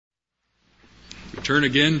Turn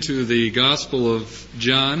again to the Gospel of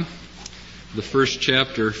John, the first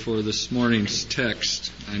chapter for this morning's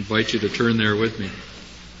text. I invite you to turn there with me.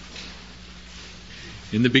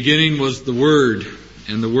 In the beginning was the Word,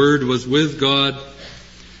 and the Word was with God,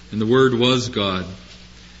 and the Word was God.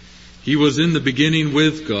 He was in the beginning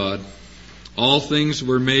with God. All things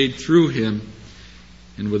were made through Him,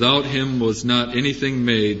 and without Him was not anything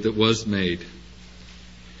made that was made.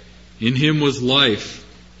 In Him was life,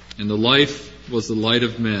 and the life was the light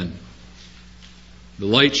of men. The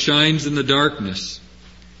light shines in the darkness,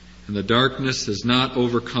 and the darkness has not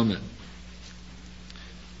overcome it.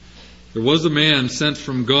 There was a man sent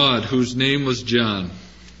from God whose name was John.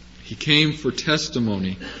 He came for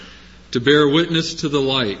testimony, to bear witness to the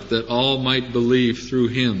light, that all might believe through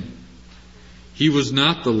him. He was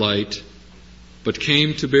not the light, but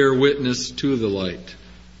came to bear witness to the light.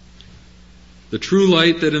 The true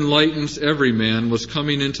light that enlightens every man was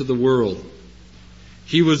coming into the world.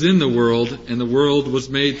 He was in the world, and the world was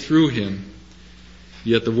made through him,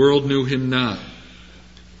 yet the world knew him not.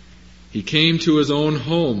 He came to his own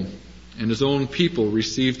home, and his own people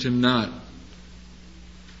received him not.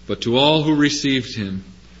 But to all who received him,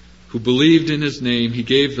 who believed in his name, he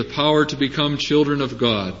gave the power to become children of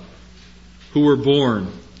God, who were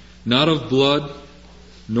born not of blood,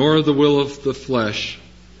 nor of the will of the flesh,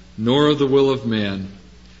 nor of the will of man,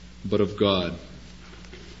 but of God.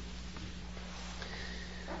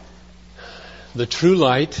 The true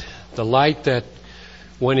light, the light that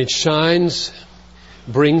when it shines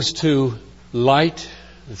brings to light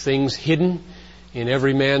the things hidden in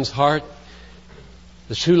every man's heart.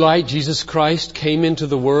 The true light, Jesus Christ, came into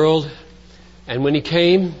the world, and when He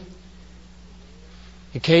came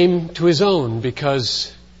to His own,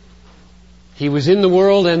 because He was in the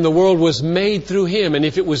world and the world was made through Him, and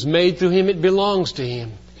if it was made through Him, it belongs to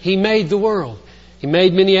Him. He made the world. He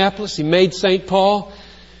made Minneapolis. He made St. Paul.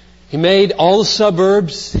 He made all the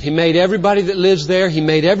suburbs. He made everybody that lives there. He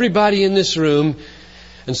made everybody in this room.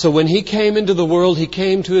 And so when He came into the world, He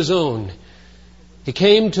came to His own. He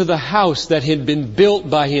came to the house that had been built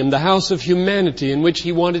by Him, the house of humanity in which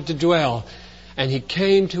He wanted to dwell. And He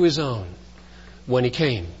came to His own when He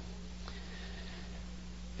came.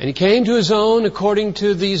 And He came to His own according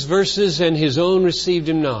to these verses, and His own received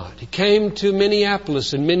Him not. He came to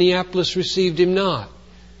Minneapolis, and Minneapolis received Him not.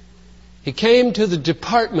 He came to the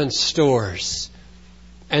department stores,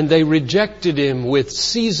 and they rejected Him with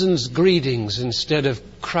season's greetings instead of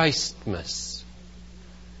Christmas.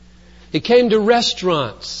 He came to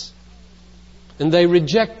restaurants, and they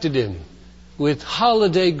rejected Him with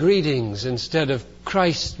holiday greetings instead of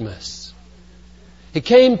Christmas. He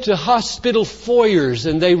came to hospital foyers,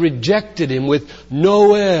 and they rejected Him with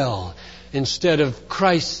Noel instead of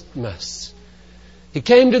Christmas. He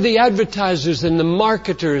came to the advertisers and the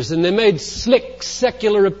marketers, and they made slick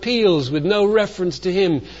secular appeals with no reference to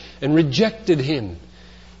Him and rejected Him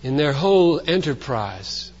in their whole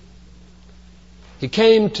enterprise. He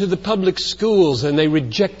came to the public schools, and they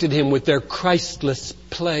rejected Him with their Christless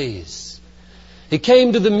plays. He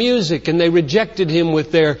came to the music, and they rejected Him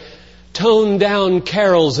with their toned-down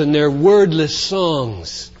carols and their wordless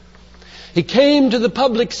songs. He came to the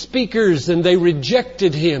public speakers, and they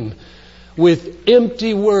rejected Him with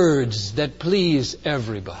empty words that please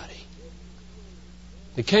everybody.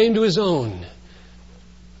 He came to His own,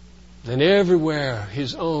 and everywhere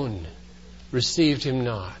His own received Him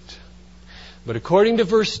not. But according to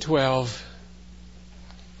verse 12,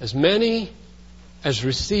 as many as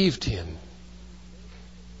received Him,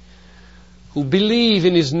 who believe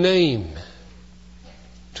in His name,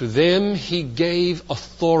 to them He gave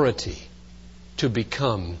authority to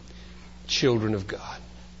become children of God.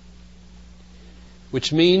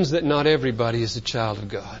 Which means that not everybody is a child of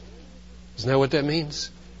God. Isn't that what that means?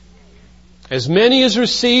 As many as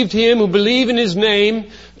received Him who believe in His name,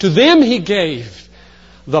 to them He gave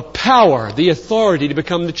the power, the authority to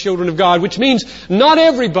become the children of God. Which means not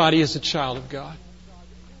everybody is a child of God.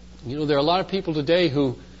 You know, there are a lot of people today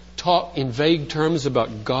who talk in vague terms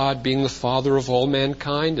about God being the Father of all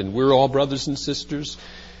mankind, and we're all brothers and sisters.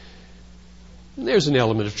 There's an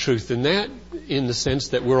element of truth in that, in the sense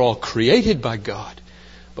that we're all created by God.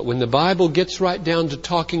 But when the Bible gets right down to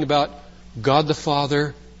talking about God the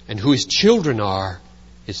Father and who His children are,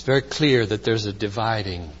 it's very clear that there's a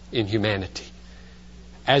dividing in humanity.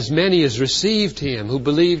 As many as received Him, who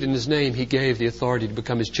believed in His name, He gave the authority to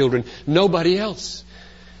become His children. Nobody else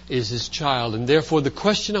is His child. And therefore the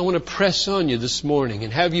question I want to press on you this morning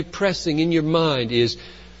and have you pressing in your mind is,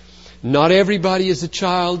 not everybody is a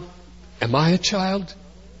child. Am I a child?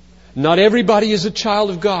 Not everybody is a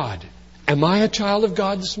child of God. Am I a child of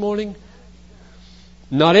God this morning?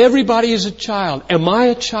 Not everybody is a child. Am I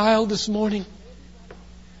a child this morning?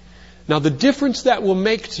 Now the difference that will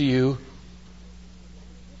make to you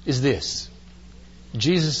is this.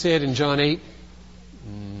 Jesus said in John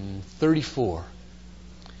 8:34,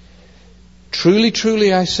 "Truly,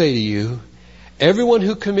 truly, I say to you, everyone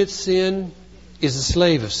who commits sin is a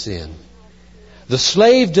slave of sin. The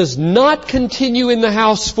slave does not continue in the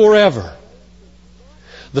house forever.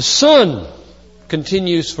 The Son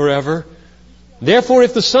continues forever. Therefore,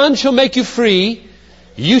 if the Son shall make you free,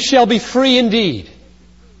 you shall be free indeed."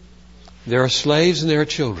 There are slaves and there are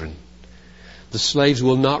children. The slaves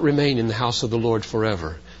will not remain in the house of the Lord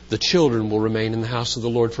forever. The children will remain in the house of the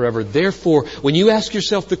Lord forever. Therefore, when you ask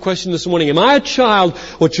yourself the question this morning, am I a child?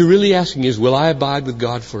 What you're really asking is, will I abide with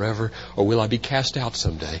God forever? Or will I be cast out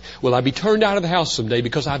someday? Will I be turned out of the house someday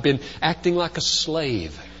because I've been acting like a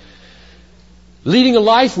slave? Leading a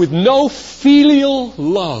life with no filial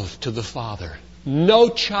love to the Father. No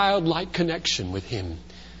childlike connection with Him.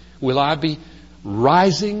 Will I be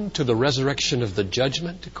rising to the resurrection of the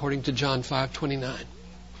judgment, according to John 5:29?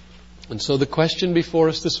 And so the question before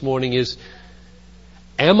us this morning is,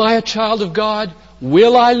 am I a child of God?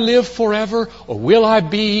 Will I live forever? Or will I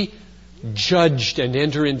be judged and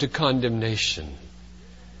enter into condemnation?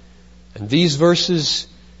 And these verses,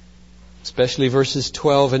 especially verses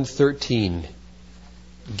 12 and 13,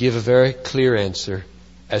 give a very clear answer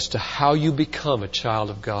as to how you become a child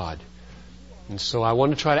of God. And so I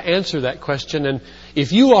want to try to answer that question. And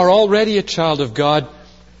if you are already a child of God,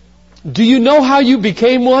 do you know how you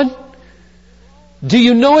became one? Do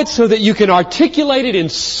you know it so that you can articulate it in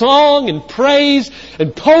song and praise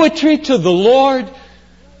and poetry to the Lord?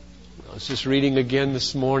 I was just reading again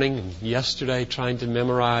this morning and yesterday trying to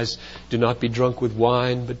memorize, "Do not be drunk with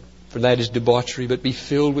wine, but for that is debauchery, but be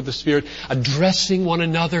filled with the Spirit," addressing one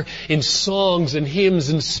another in songs and hymns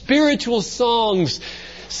and spiritual songs,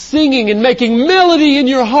 singing and making melody in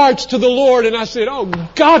your hearts to the Lord. And I said, oh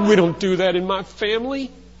God, we don't do that in my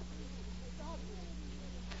family.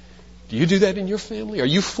 Do you do that in your family? Are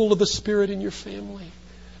you full of the Spirit in your family?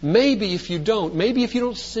 Maybe if you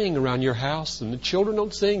don't sing around your house and the children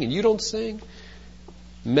don't sing and you don't sing,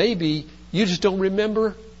 maybe you just don't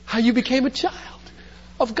remember how you became a child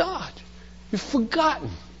of God. You've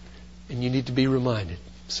forgotten and you need to be reminded.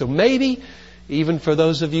 So maybe even for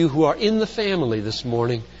those of you who are in the family this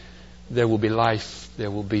morning, there will be life,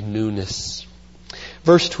 there will be newness.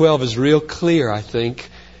 Verse 12 is real clear, I think,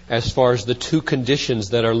 as far as the two conditions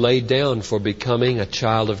that are laid down for becoming a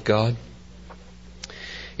child of God.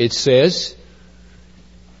 It says,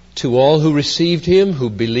 "To all who received Him, who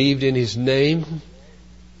believed in His name,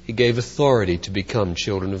 He gave authority to become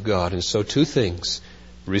children of God." And so two things,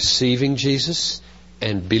 receiving Jesus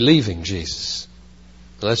and believing Jesus.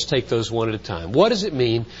 Let's take those one at a time. What does it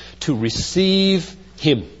mean to receive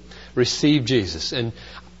Him? Receive Jesus. And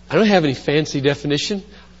I don't have any fancy definition.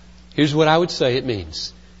 Here's what I would say it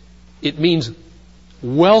means. It means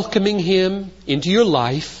welcoming Him into your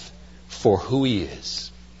life for who He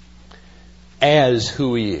is. As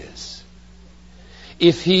who He is.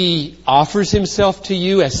 If He offers Himself to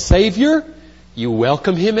you as Savior, you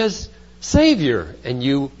welcome Him as Savior and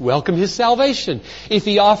you welcome His salvation. If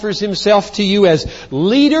He offers Himself to you as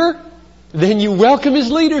leader, then you welcome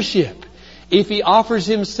His leadership. If He offers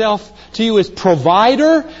Himself to you as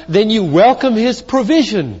provider, then you welcome His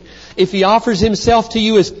provision. If He offers Himself to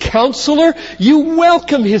you as counselor, you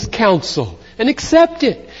welcome His counsel and accept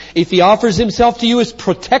it. If He offers Himself to you as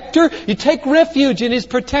protector, you take refuge in His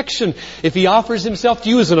protection. If He offers Himself to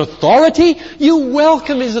you as an authority, you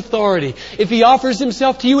welcome His authority. If He offers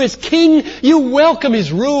Himself to you as king, you welcome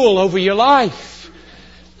His rule over your life.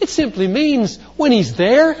 It simply means when He's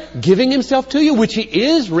there, giving Himself to you, which He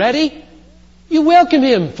is ready, you welcome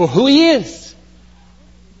Him for who He is.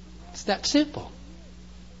 It's that simple.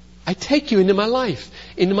 I take you into my life,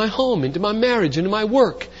 into my home, into my marriage, into my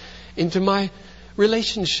work, into my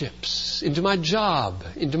relationships, into my job,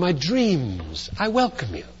 into my dreams. I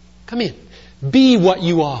welcome you. Come in. Be what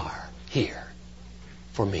you are here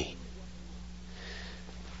for me.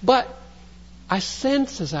 But I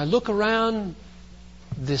sense as I look around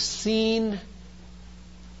this scene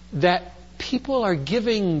that people are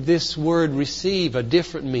giving this word receive a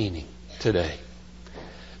different meaning today.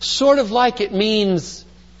 Sort of like it means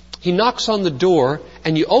He knocks on the door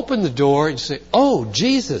and you open the door and say, "Oh,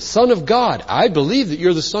 Jesus, Son of God, I believe that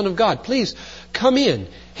you're the Son of God. Please come in.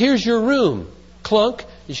 Here's your room." Clunk.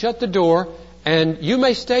 You shut the door and you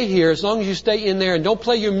may stay here as long as you stay in there and don't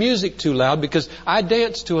play your music too loud because I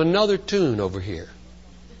dance to another tune over here.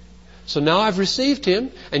 So now I've received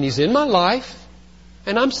Him and He's in my life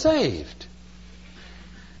and I'm saved.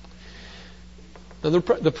 Now,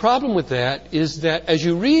 the problem with that is that as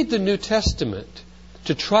you read the New Testament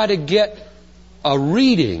to try to get a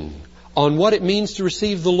reading on what it means to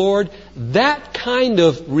receive the Lord, that kind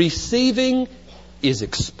of receiving is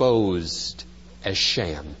exposed as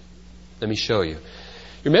sham. Let me show you.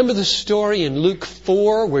 You remember the story in Luke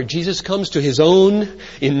 4 where Jesus comes to His own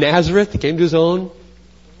in Nazareth? He came to His own.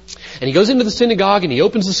 And He goes into the synagogue and He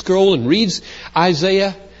opens the scroll and reads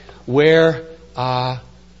Isaiah where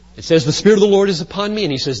it says, the Spirit of the Lord is upon me.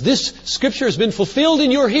 And He says, this Scripture has been fulfilled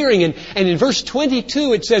in your hearing. And in verse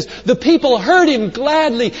 22 it says, the people heard Him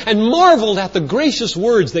gladly and marveled at the gracious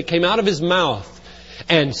words that came out of His mouth.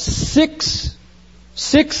 And six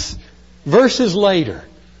verses later,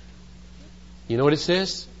 you know what it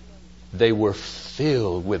says? They were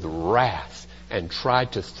filled with wrath and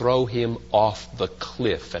tried to throw Him off the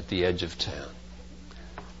cliff at the edge of town.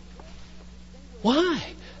 Why?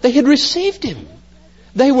 They had received Him.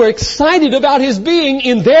 They were excited about His being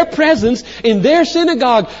in their presence, in their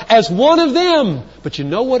synagogue, as one of them. But you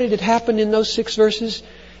know what had happened in those 6 verses?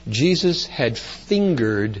 Jesus had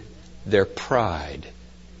fingered their pride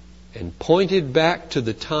and pointed back to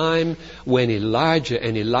the time when Elijah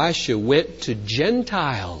and Elisha went to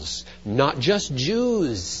Gentiles, not just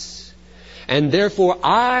Jews. And therefore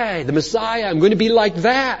I, the Messiah, I'm going to be like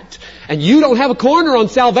that. And you don't have a corner on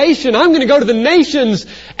salvation. I'm going to go to the nations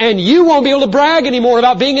and you won't be able to brag anymore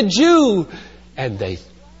about being a Jew. And they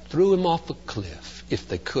threw Him off a cliff if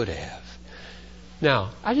they could have.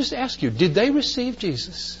 Now, I just ask you, did they receive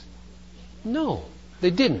Jesus? No,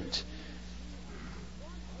 they didn't.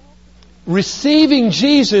 Receiving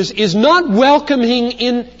Jesus is not welcoming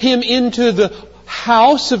Him into the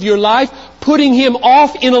house of your life, putting Him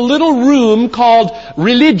off in a little room called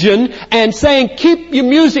religion and saying, keep your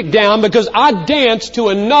music down because I dance to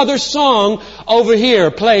another song over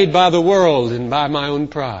here played by the world and by my own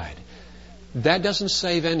pride. That doesn't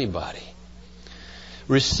save anybody.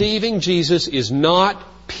 Receiving Jesus is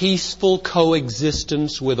not peaceful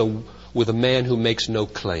coexistence with a man who makes no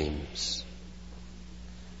claims.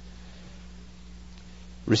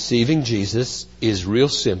 Receiving Jesus is real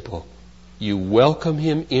simple. You welcome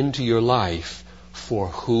Him into your life for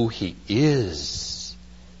who He is,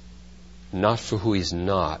 not for who He's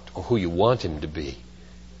not or who you want Him to be,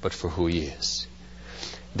 but for who He is.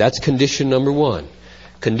 That's condition number 1.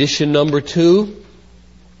 Condition number 2,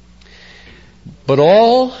 but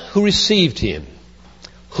all who received Him,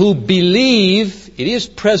 who believe, it is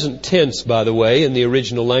present tense, by the way, in the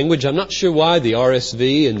original language. I'm not sure why the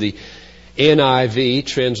RSV and the NIV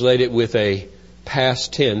translate it with a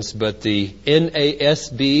past tense, but the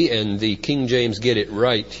NASB and the King James get it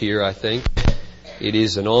right here, I think. It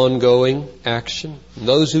is an ongoing action.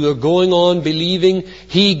 Those who are going on believing,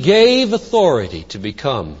 He gave authority to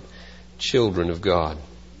become children of God.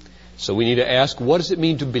 So we need to ask, what does it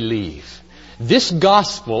mean to believe? This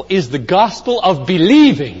gospel is the gospel of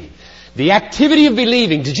believing. The activity of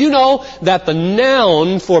believing. Did you know that the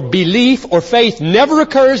noun for belief or faith never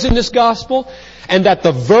occurs in this gospel? And that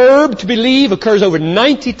the verb to believe occurs over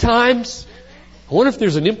 90 times? I wonder if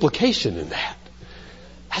there's an implication in that.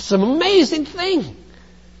 That's an amazing thing.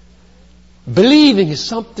 Believing is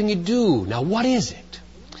something you do. Now what is it?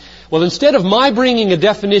 Well, instead of my bringing a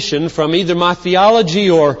definition from either my theology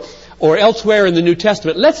or elsewhere in the New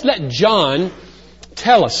Testament, let's let John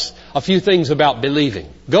tell us a few things about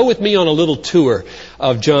believing. Go with me on a little tour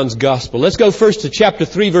of John's Gospel. Let's go first to chapter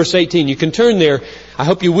 3, verse 18. You can turn there. I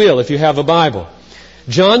hope you will if you have a Bible.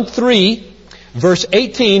 John 3, verse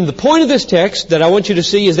 18. The point of this text that I want you to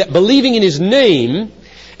see is that believing in His name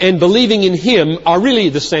and believing in Him are really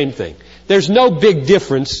the same thing. There's no big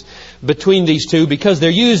difference between these two because they're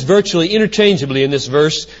used virtually interchangeably in this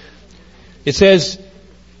verse. It says,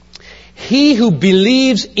 He who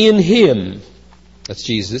believes in Him, that's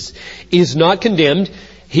Jesus, is not condemned.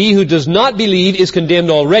 He who does not believe is condemned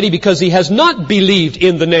already because he has not believed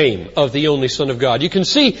in the name of the only Son of God. You can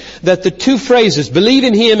see that the two phrases, believe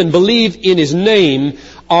in Him and believe in His name,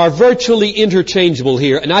 are virtually interchangeable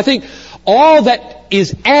here. And I think all that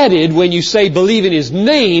is added when you say believe in His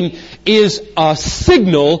name is a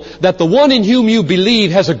signal that the one in whom you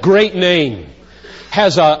believe has a great name,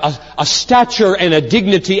 has a stature and a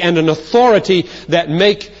dignity and an authority that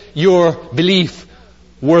make your belief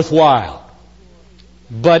worthwhile.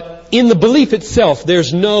 But in the belief itself,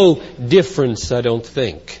 there's no difference, I don't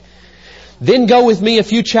think. Then go with me a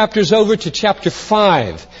few chapters over to chapter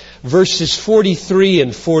 5, verses 43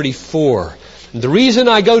 and 44. The reason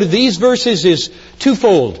I go to these verses is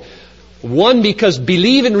twofold. One, because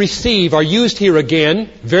believe and receive are used here again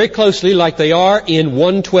very closely like they are in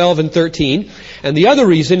 1:12 and 13. And the other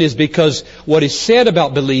reason is because what is said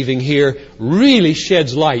about believing here really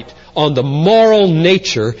sheds light on the moral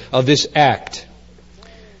nature of this act.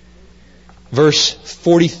 Verse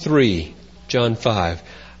 43, John 5.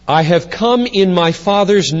 I have come in my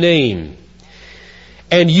Father's name,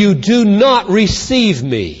 and you do not receive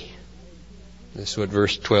me. That's what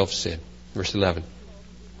verse 12 said. Verse 11.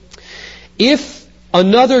 If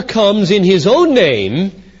another comes in his own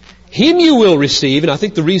name, him you will receive. And I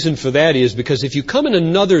think the reason for that is because if you come in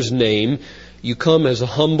another's name, you come as a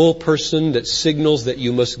humble person that signals that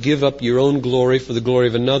you must give up your own glory for the glory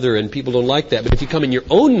of another, and people don't like that. But if you come in your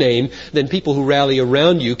own name, then people who rally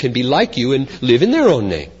around you can be like you and live in their own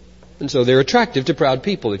name. And so they're attractive to proud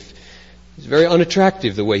people. It's very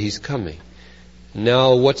unattractive the way he's coming.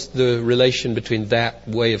 Now, what's the relation between that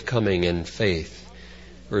way of coming and faith?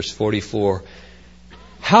 Verse 44.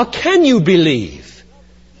 How can you believe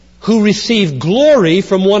who receive glory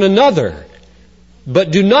from one another,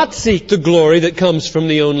 but do not seek the glory that comes from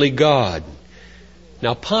the only God?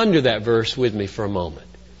 Now ponder that verse with me for a moment.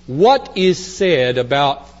 What is said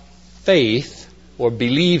about faith or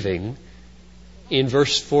believing in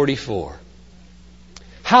verse 44?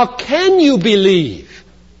 How can you believe?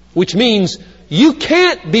 Which means you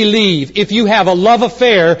can't believe if you have a love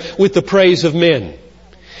affair with the praise of men.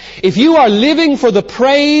 If you are living for the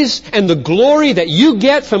praise and the glory that you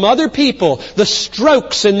get from other people, the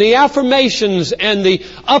strokes and the affirmations and the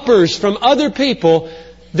uppers from other people,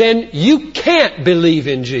 then you can't believe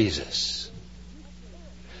in Jesus.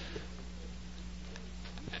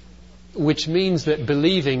 Which means that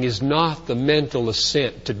believing is not the mental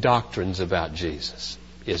assent to doctrines about Jesus,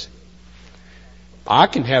 is it? I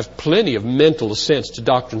can have plenty of mental assents to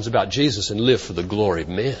doctrines about Jesus and live for the glory of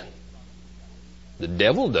men. The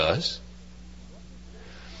devil does.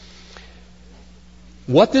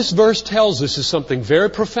 What this verse tells us is something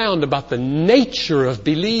very profound about the nature of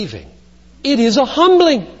believing. It is a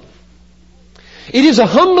humbling. It is a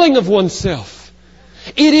humbling of oneself.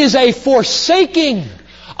 It is a forsaking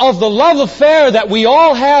of the love affair that we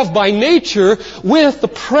all have by nature with the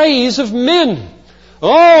praise of men.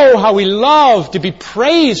 Oh, how we love to be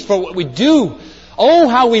praised for what we do. Oh,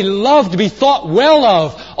 how we love to be thought well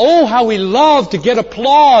of. Oh, how we love to get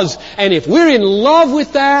applause. And if we're in love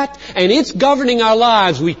with that and it's governing our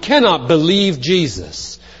lives, we cannot believe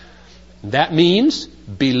Jesus. That means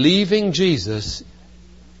believing Jesus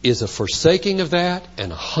is a forsaking of that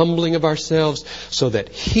and a humbling of ourselves so that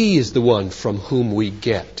He is the one from whom we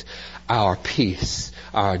get our peace,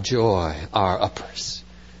 our joy, our uppers.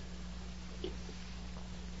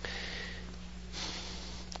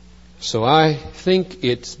 So I think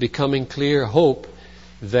it's becoming clear, hope,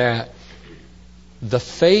 that the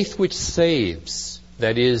faith which saves,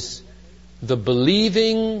 that is, the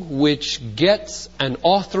believing which gets an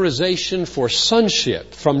authorization for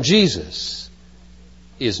sonship from Jesus,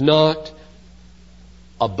 is not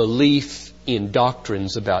a belief in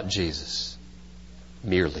doctrines about Jesus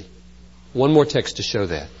merely. One more text to show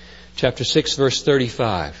that. Chapter 6, verse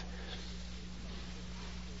 35.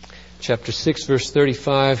 Chapter 6, verse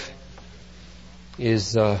 35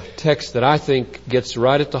 is a text that I think gets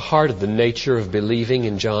right at the heart of the nature of believing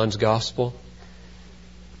in John's Gospel.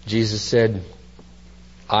 Jesus said,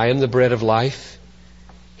 I am the bread of life.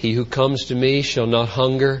 He who comes to me shall not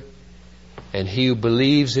hunger, and he who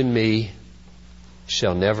believes in me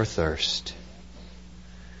shall never thirst.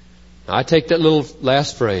 Now, I take that little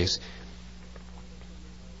last phrase,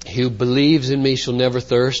 he who believes in me shall never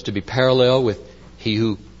thirst, to be parallel with he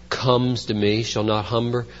who comes to me shall not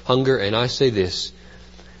hunger. And I say this,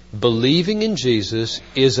 believing in Jesus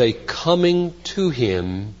is a coming to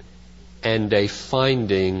Him and a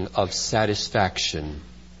finding of satisfaction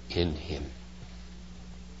in Him.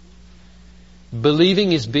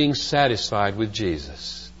 Believing is being satisfied with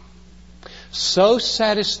Jesus. So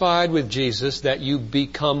satisfied with Jesus that you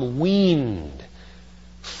become weaned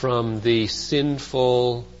from the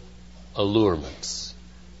sinful allurements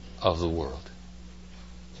of the world.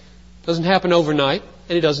 It doesn't happen overnight,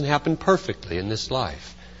 and it doesn't happen perfectly in this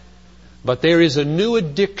life. But there is a new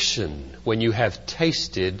addiction when you have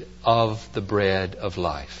tasted of the bread of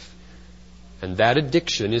life. And that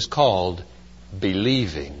addiction is called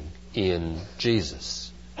believing in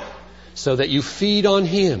Jesus. So that you feed on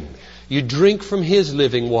Him. You drink from His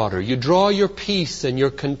living water. You draw your peace and your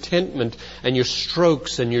contentment and your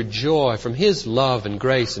strokes and your joy from His love and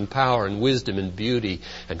grace and power and wisdom and beauty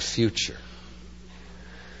and future.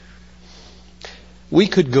 We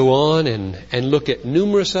could go on and look at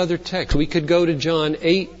numerous other texts. We could go to John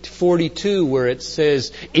 8:42 where it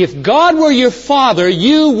says, if God were your Father,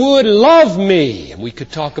 you would love me. And we could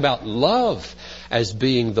talk about love as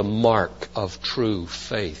being the mark of true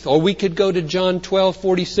faith. Or we could go to John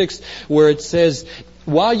 12:46 where it says,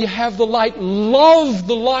 while you have the light, love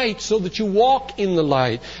the light so that you walk in the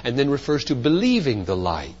light. And then refers to believing the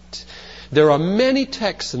light. There are many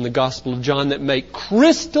texts in the Gospel of John that make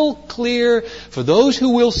crystal clear for those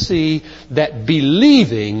who will see that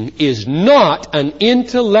believing is not an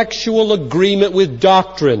intellectual agreement with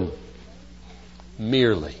doctrine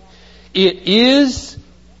merely. It is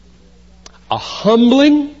a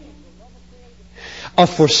humbling, a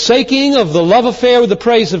forsaking of the love affair with the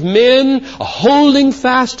praise of men, a holding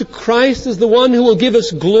fast to Christ as the one who will give us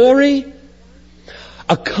glory,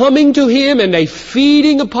 a coming to Him and a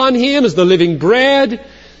feeding upon Him as the living bread,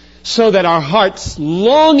 so that our heart's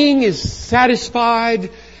longing is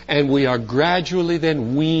satisfied and we are gradually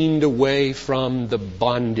then weaned away from the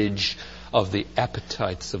bondage of the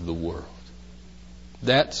appetites of the world.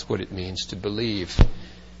 That's what it means to believe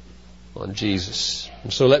on Jesus.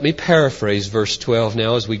 And so let me paraphrase verse 12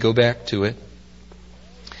 now as we go back to it.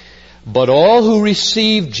 But all who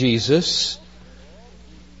received Jesus,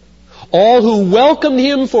 all who welcomed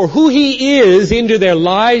Him for who He is into their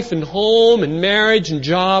life and home and marriage and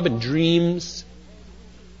job and dreams,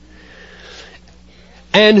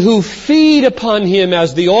 and who feed upon Him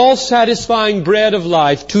as the all-satisfying bread of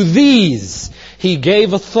life, to these He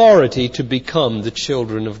gave authority to become the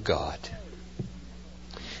children of God.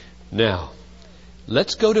 Now,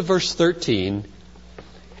 let's go to verse 13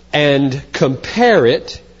 and compare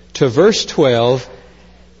it to verse 12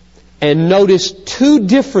 and notice two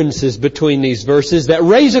differences between these verses that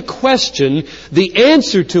raise a question, the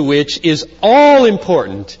answer to which is all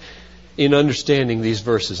important in understanding these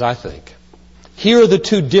verses, I think. Here are the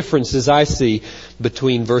two differences I see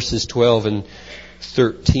between verses 12 and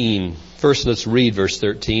 13. First, let's read verse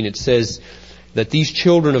 13. It says that these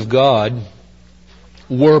children of God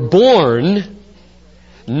were born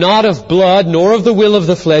not of blood, nor of the will of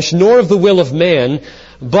the flesh, nor of the will of man,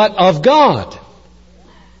 but of God.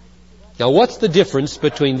 Now, what's the difference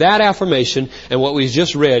between that affirmation and what we've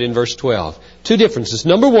just read in verse 12? Two differences.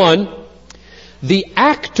 Number one, the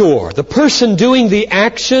actor, the person doing the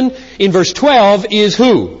action in verse 12 is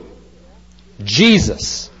who?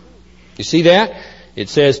 Jesus. You see that? It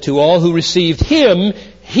says, to all who received Him,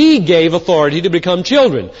 He gave authority to become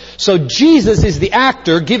children. So Jesus is the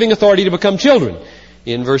actor giving authority to become children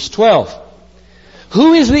in verse 12.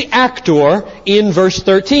 Who is the actor in verse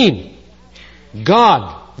 13?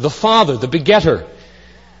 God, the Father, the begetter.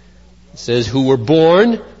 It says, who were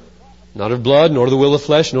born, not of blood, nor of the will of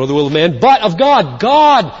flesh, nor of the will of man, but of God.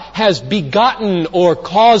 God has begotten or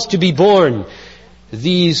caused to be born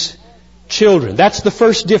these children. That's the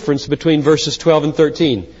first difference between verses 12 and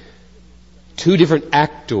 13. Two different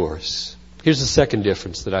actors. Here's the second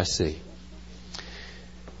difference that I see.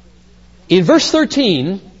 In verse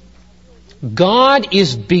 13, God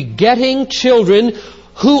is begetting children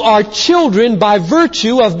who are children by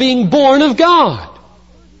virtue of being born of God.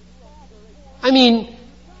 I mean,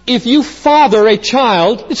 if you father a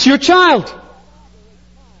child, it's your child.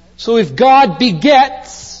 So if God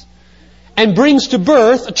begets and brings to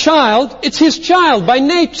birth a child, it's His child by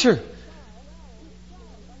nature.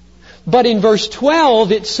 But in verse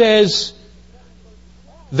 12 it says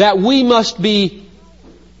that we must be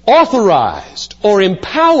authorized or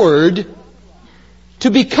empowered to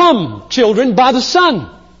become children by the Son.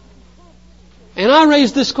 And I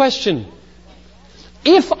raise this question.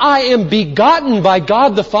 If I am begotten by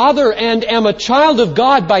God the Father and am a child of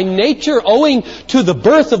God by nature owing to the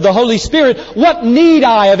birth of the Holy Spirit, what need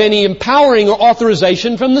I of any empowering or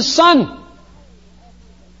authorization from the Son?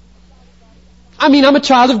 I mean, I'm a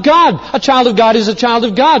child of God. A child of God is a child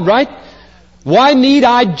of God, right? Why need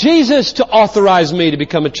I Jesus to authorize me to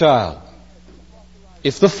become a child?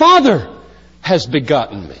 If the Father has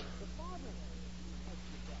begotten me.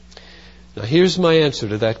 Now here's my answer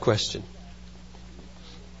to that question.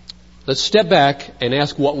 Let's step back and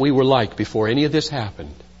ask what we were like before any of this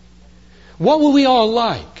happened. What were we all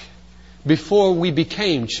like before we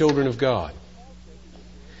became children of God?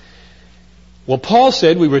 Well, Paul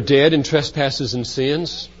said we were dead in trespasses and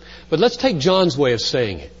sins. But let's take John's way of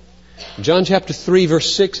saying it. In John chapter 3,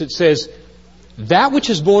 verse 6, it says, that which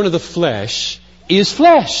is born of the flesh is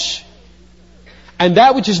flesh. And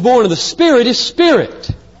that which is born of the Spirit is spirit.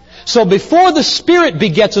 So before the Spirit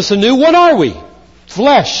begets us anew, what are we?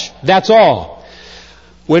 Flesh. That's all.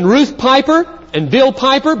 When Ruth Piper and Bill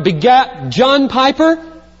Piper begat John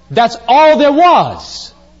Piper, that's all there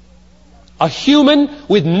was. A human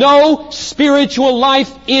with no spiritual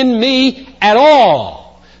life in me at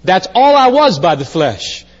all. That's all I was by the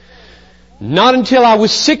flesh. Not until I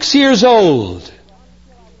was 6 years old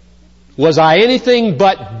was I anything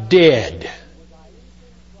but dead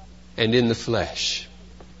and in the flesh.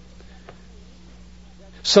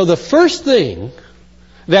 So the first thing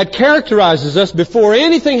that characterizes us before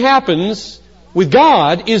anything happens with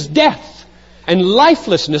God is death and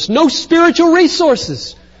lifelessness, no spiritual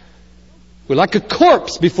resources. We're like a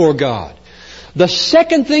corpse before God. The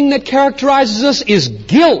second thing that characterizes us is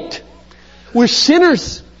guilt. We're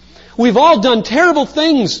sinners. We've all done terrible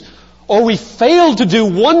things, or we failed to do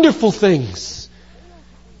wonderful things.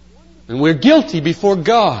 And we're guilty before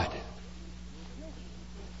God.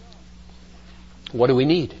 What do we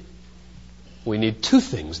need? We need two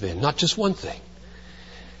things then, not just one thing.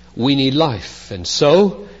 We need life. And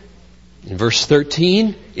so, in verse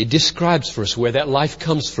 13, it describes for us where that life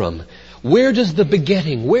comes from. Where does the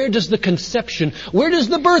begetting, where does the conception, where does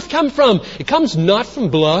the birth come from? It comes not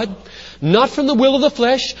from blood, not from the will of the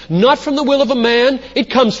flesh, not from the will of a man.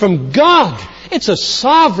 It comes from God. It's a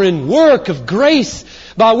sovereign work of grace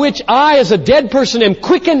by which I, as a dead person, am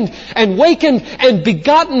quickened and wakened and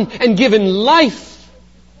begotten and given life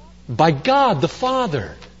by God the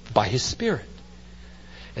Father, by His Spirit.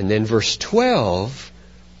 And then verse 12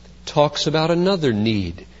 talks about another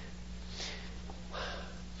need.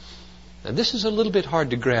 Now this is a little bit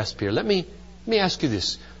hard to grasp here. Let me ask you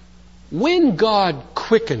this. When God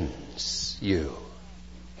quickens you,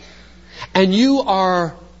 and you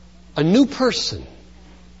are a new person,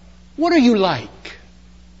 what are you like?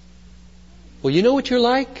 Well, you know what you're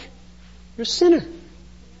like? You're a sinner.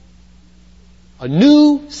 A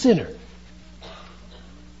new sinner.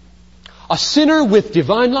 A sinner with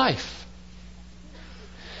divine life.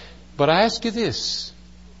 But I ask you this.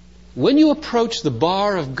 When you approach the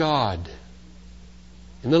bar of God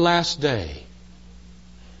in the last day,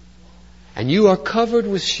 and you are covered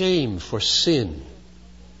with shame for sin,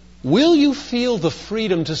 will you feel the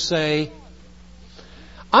freedom to say,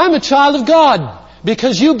 I'm a child of God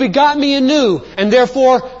because you begot me anew, and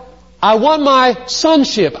therefore I want my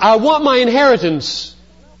sonship, I want my inheritance.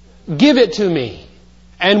 Give it to me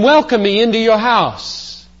and welcome me into your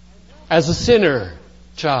house as a sinner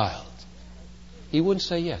child. He wouldn't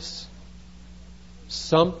say yes.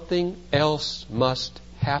 Something else must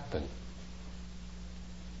happen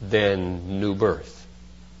than new birth.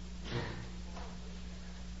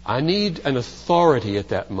 I need an authority at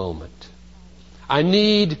that moment. I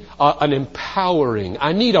need an empowering.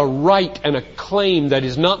 I need a right and a claim that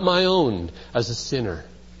is not my own as a sinner.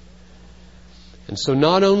 And so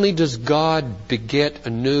not only does God beget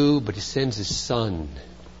anew, but He sends His Son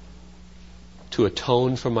to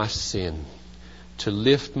atone for my sin, to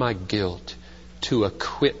lift my guilt, to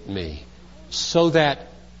acquit me, so that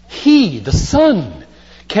He, the Son,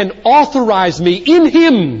 can authorize me in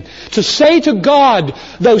Him to say to God,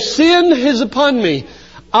 though sin is upon me,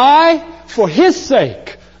 I, for His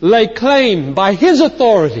sake, lay claim by His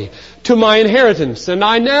authority to my inheritance. And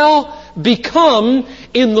I now become,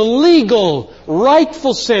 in the legal,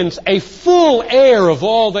 rightful sense, a full heir of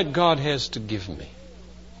all that God has to give me.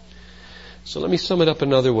 So let me sum it up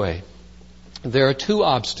another way. There are two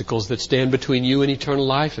obstacles that stand between you and eternal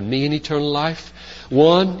life and me and eternal life.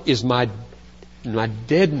 One is my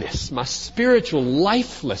deadness, my spiritual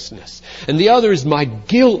lifelessness. And the other is my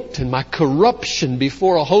guilt and my corruption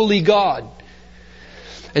before a holy God.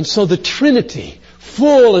 And so the Trinity,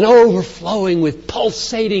 full and overflowing with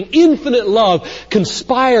pulsating infinite love,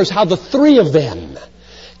 conspires how the three of them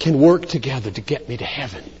can work together to get me to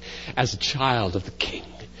heaven as a child of the King.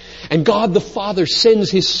 And God the Father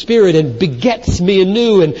sends His Spirit and begets me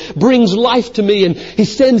anew and brings life to me. And He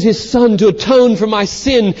sends His Son to atone for my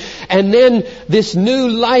sin. And then this new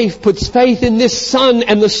life puts faith in this Son.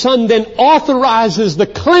 And the Son then authorizes the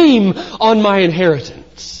claim on my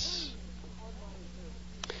inheritance.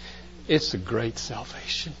 It's a great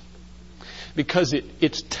salvation. Because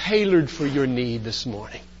it's tailored for your need this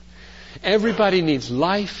morning. Everybody needs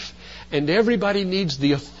life. And everybody needs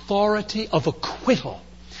the authority of acquittal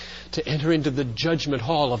to enter into the judgment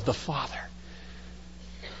hall of the Father.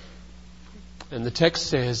 And the text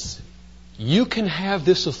says, you can have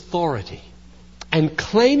this authority and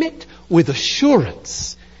claim it with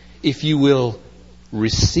assurance if you will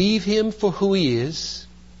receive Him for who He is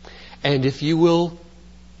and if you will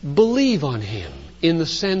believe on Him in the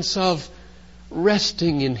sense of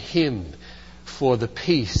resting in Him for the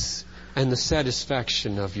peace and the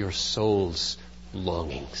satisfaction of your soul's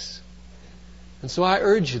longings. And so I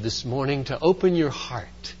urge you this morning to open your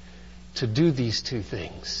heart to do these two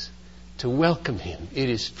things. to welcome Him. It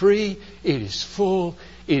is free, it is full,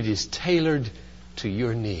 it is tailored to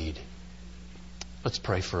your need. Let's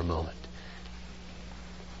pray for a moment.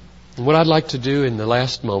 And what I'd like to do in the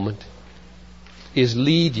last moment is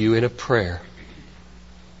lead you in a prayer.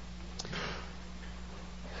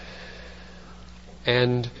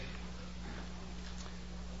 And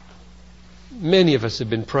many of us have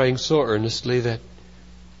been praying so earnestly that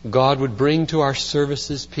God would bring to our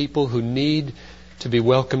services people who need to be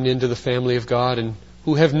welcomed into the family of God and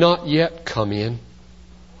who have not yet come in.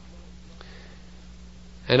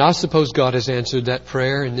 And I suppose God has answered that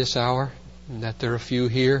prayer in this hour, and that there are a few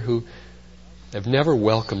here who have never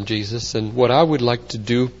welcomed Jesus. And what I would like to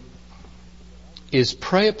do is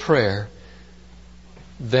pray a prayer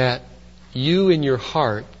that you in your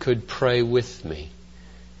heart could pray with me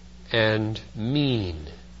and mean.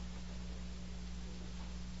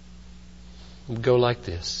 It would go like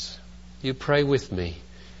this. You pray with me.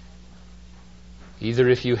 Either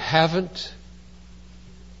if you haven't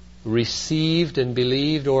received and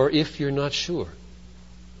believed, or if you're not sure.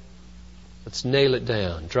 Let's nail it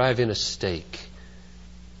down. Drive in a stake.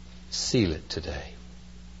 Seal it today.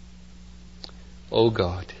 Oh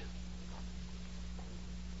God,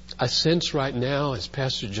 I sense right now, as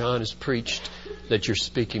Pastor John has preached, that you're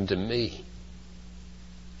speaking to me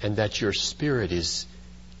and that your Spirit is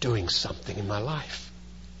doing something in my life.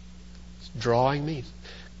 It's drawing me,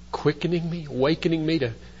 quickening me, awakening me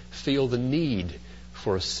to feel the need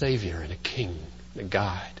for a Savior and a King and a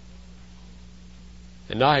guide.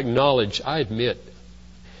 And I admit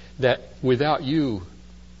that without you,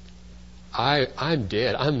 I'm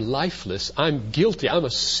dead. I'm lifeless. I'm guilty. I'm a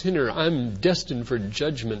sinner. I'm destined for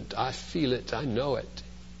judgment. I feel it. I know it.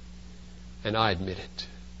 And I admit it.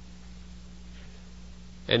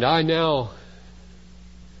 And I now,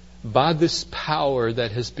 by this power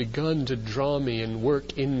that has begun to draw me and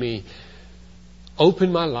work in me,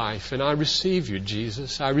 open my life, and I receive you,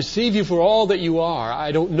 Jesus. I receive you for all that you are.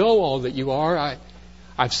 I don't know all that you are.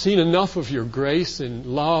 I've seen enough of your grace and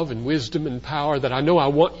love and wisdom and power that I know I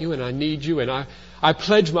want you and I need you, and I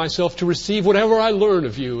pledge myself to receive whatever I learn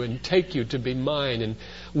of you and take you to be mine and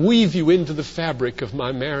weave you into the fabric of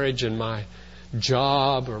my marriage and my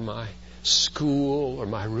job or my school or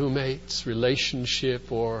my roommate's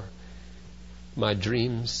relationship or my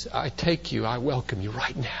dreams. I take you. I welcome you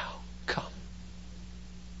right now. Come.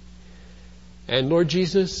 And Lord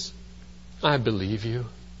Jesus, I believe you.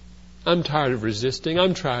 I'm tired of resisting.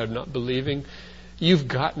 I'm tired of not believing. You've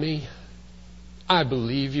got me. I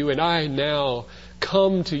believe you, and I now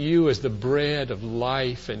come to you as the bread of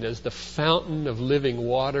life and as the fountain of living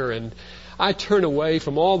water, and I turn away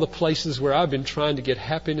from all the places where I've been trying to get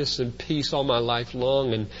happiness and peace all my life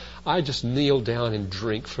long, and I just kneel down and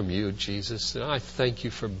drink from you, Jesus, and I thank you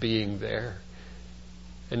for being there.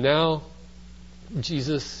 And now,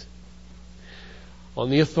 Jesus, on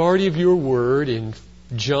the authority of your word in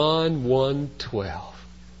John 1:12,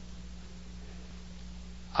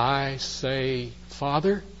 I say,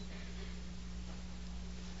 Father,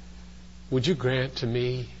 would you grant to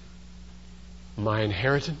me my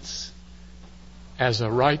inheritance as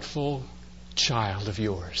a rightful child of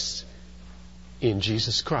yours in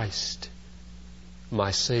Jesus Christ,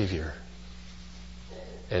 my Savior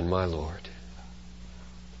and my Lord.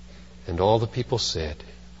 And all the people said,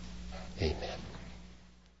 Amen.